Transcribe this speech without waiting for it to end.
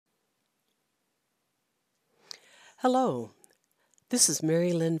Hello, this is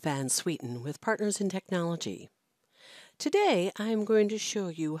Mary Lynn Van Sweeten with Partners in Technology. Today I am going to show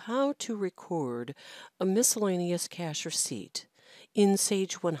you how to record a miscellaneous cash receipt in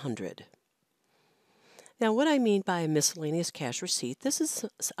Sage 100. Now what I mean by a miscellaneous cash receipt, this is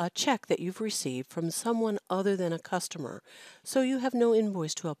a check that you've received from someone other than a customer, so you have no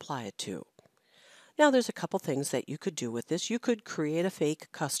invoice to apply it to. Now, there's a couple things that you could do with this. You could create a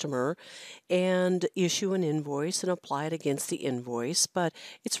fake customer and issue an invoice and apply it against the invoice, but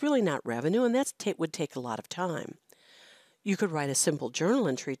it's really not revenue, and that would take a lot of time. You could write a simple journal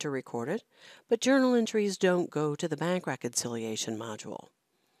entry to record it, but journal entries don't go to the bank reconciliation module.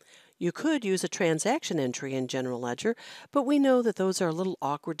 You could use a transaction entry in General Ledger, but we know that those are a little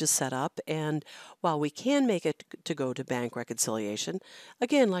awkward to set up, and while we can make it to go to bank reconciliation,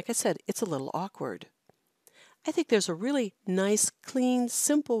 again, like I said, it's a little awkward. I think there's a really nice, clean,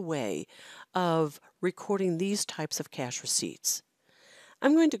 simple way of recording these types of cash receipts.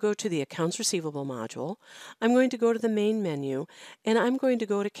 I'm going to go to the Accounts Receivable module, I'm going to go to the main menu, and I'm going to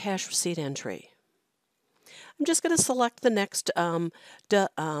go to Cash Receipt Entry. I'm just going to select the next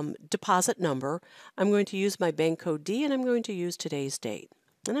deposit number. I'm going to use my bank code D, and I'm going to use today's date.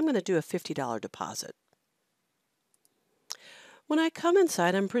 And I'm going to do a $50 deposit. When I come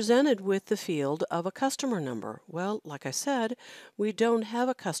inside, I'm presented with the field of a customer number. Well, like I said, we don't have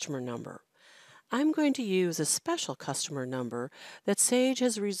a customer number. I'm going to use a special customer number that Sage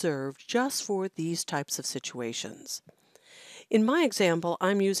has reserved just for these types of situations. In my example,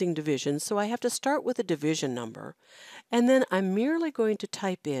 I'm using division, so I have to start with a division number, and then I'm merely going to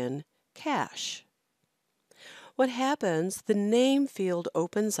type in cash. What happens, the name field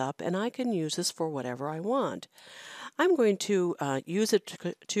opens up, and I can use this for whatever I want. I'm going to use it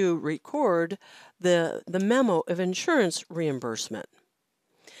to record the memo of insurance reimbursement.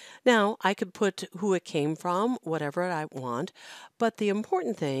 Now, I could put who it came from, whatever I want, but the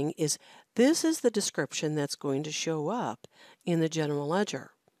important thing is this is the description that's going to show up in the General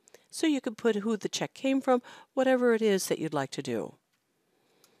Ledger. So you could put who the check came from, whatever it is that you'd like to do.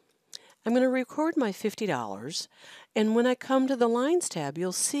 I'm going to record my $50, and when I come to the Lines tab,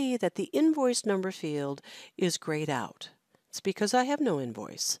 you'll see that the invoice number field is grayed out. It's because I have no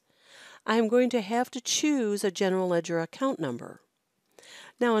invoice. I'm going to have to choose a General Ledger account number.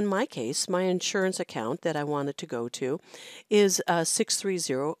 Now, in my case, my insurance account that I wanted to go to is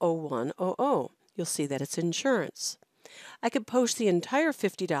 630-0100. You'll see that it's insurance. I could post the entire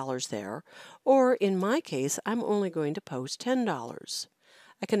 $50 there, or in my case, I'm only going to post $10.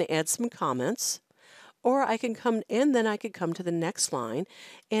 I can add some comments, or I can come, and then I could come to the next line,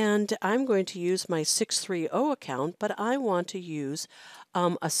 and I'm going to use my 630 account, but I want to use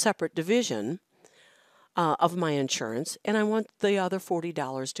a separate division of my insurance, and I want the other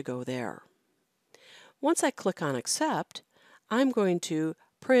 $40 to go there. Once I click on Accept, I'm going to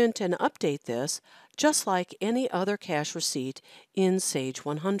print and update this just like any other cash receipt in Sage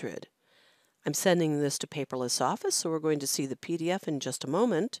 100. I'm sending this to Paperless Office, so we're going to see the PDF in just a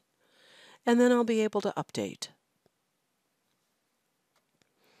moment, and then I'll be able to update.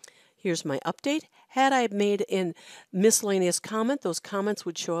 Here's my update. Had I made in miscellaneous comment, those comments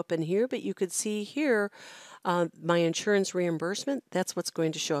would show up in here, but you could see here my insurance reimbursement. That's what's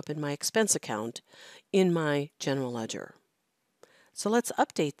going to show up in my expense account in my General Ledger. So let's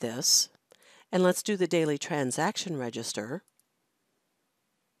update this, and let's do the daily transaction register.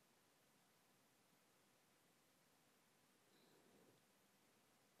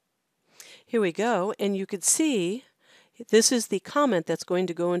 Here we go, and you could see this is the comment that's going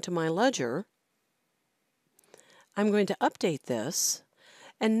to go into my ledger. I'm going to update this,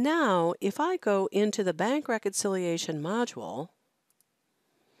 and now if I go into the bank reconciliation module,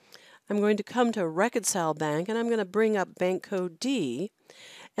 I'm going to come to Reconcile Bank, and I'm going to bring up bank code D,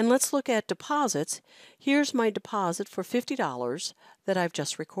 and let's look at deposits. Here's my deposit for $50 that I've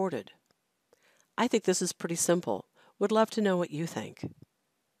just recorded. I think this is pretty simple. Would love to know what you think.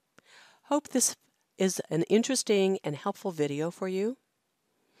 Hope this is an interesting and helpful video for you.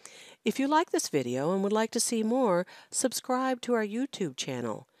 If you like this video and would like to see more, subscribe to our YouTube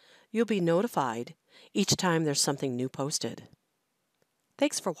channel. You'll be notified each time there's something new posted.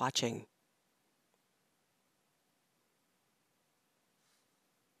 Thanks for watching.